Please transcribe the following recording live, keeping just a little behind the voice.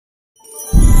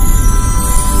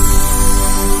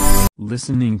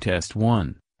Listening Test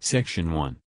 1, Section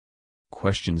 1.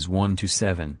 Questions 1 to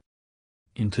 7.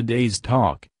 In today's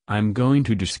talk, I'm going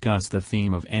to discuss the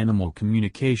theme of animal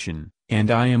communication,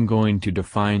 and I am going to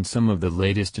define some of the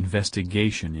latest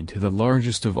investigation into the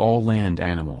largest of all land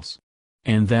animals.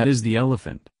 And that is the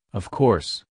elephant, of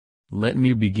course. Let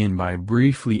me begin by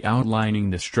briefly outlining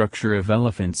the structure of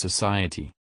elephant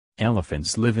society.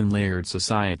 Elephants live in layered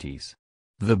societies.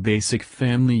 The basic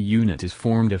family unit is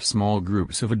formed of small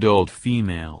groups of adult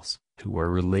females, who are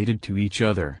related to each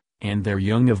other, and their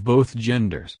young of both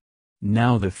genders.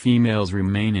 Now the females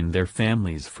remain in their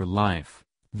families for life.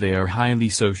 They are highly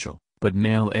social, but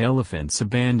male elephants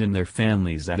abandon their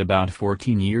families at about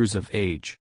 14 years of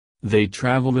age. They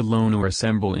travel alone or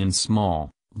assemble in small,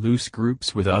 loose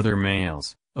groups with other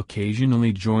males,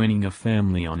 occasionally joining a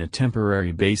family on a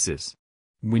temporary basis.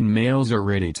 When males are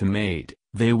ready to mate,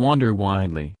 they wander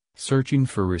widely, searching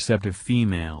for receptive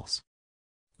females.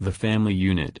 The family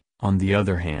unit, on the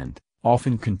other hand,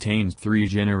 often contains 3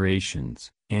 generations,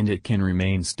 and it can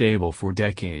remain stable for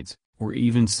decades, or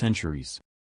even centuries.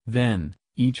 Then,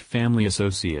 each family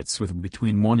associates with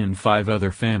between 1 and 5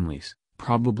 other families,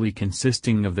 probably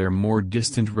consisting of their more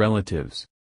distant relatives.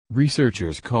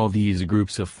 Researchers call these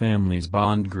groups of families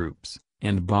bond groups,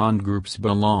 and bond groups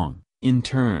belong, in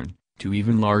turn, to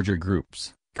even larger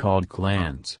groups, called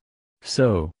clans.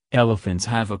 So, elephants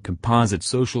have a composite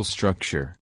social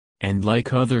structure. And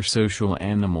like other social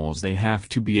animals, they have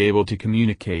to be able to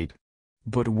communicate.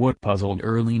 But what puzzled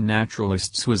early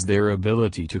naturalists was their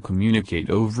ability to communicate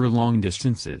over long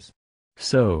distances.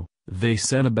 So, they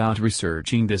set about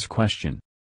researching this question.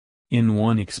 In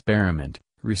one experiment,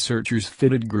 researchers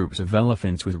fitted groups of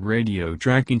elephants with radio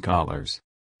tracking collars.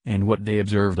 And what they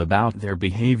observed about their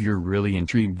behavior really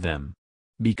intrigued them.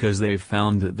 Because they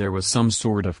found that there was some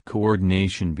sort of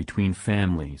coordination between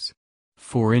families.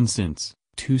 For instance,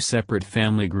 2 separate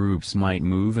family groups might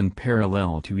move in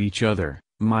parallel to each other,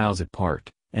 miles apart,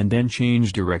 and then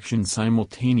change direction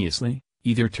simultaneously,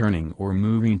 either turning or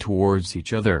moving towards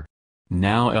each other.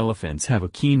 Now elephants have a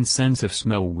keen sense of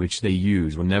smell which they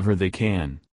use whenever they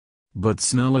can. But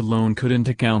smell alone couldn't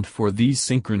account for these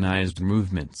synchronized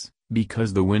movements,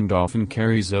 because the wind often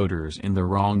carries odors in the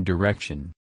wrong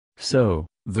direction. So,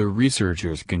 the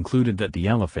researchers concluded that the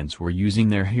elephants were using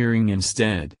their hearing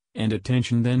instead, and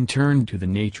attention then turned to the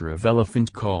nature of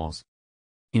elephant calls.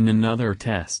 In another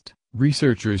test,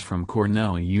 researchers from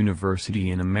Cornell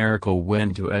University in America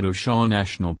went to Etosha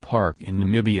National Park in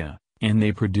Namibia, and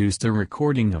they produced a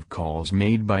recording of calls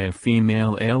made by a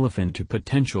female elephant to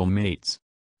potential mates.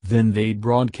 Then they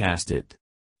broadcast it.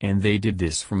 And they did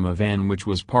this from a van which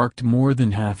was parked more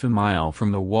than half a mile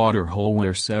from the waterhole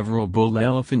where several bull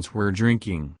elephants were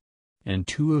drinking. And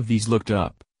 2 of these looked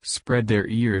up, spread their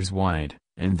ears wide,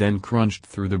 and then crunched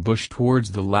through the bush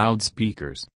towards the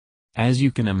loudspeakers. As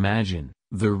you can imagine,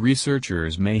 the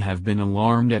researchers may have been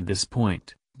alarmed at this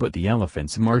point, but the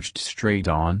elephants marched straight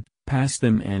on, past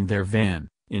them and their van,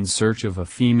 in search of a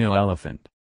female elephant.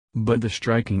 But the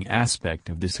striking aspect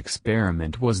of this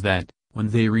experiment was that,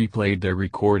 when they replayed their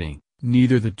recording,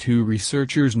 neither the 2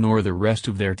 researchers nor the rest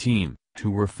of their team,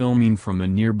 who were filming from a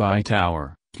nearby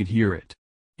tower, could hear it.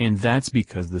 And that's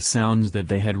because the sounds that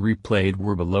they had replayed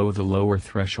were below the lower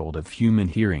threshold of human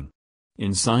hearing.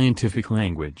 In scientific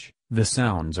language, the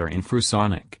sounds are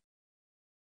infrasonic,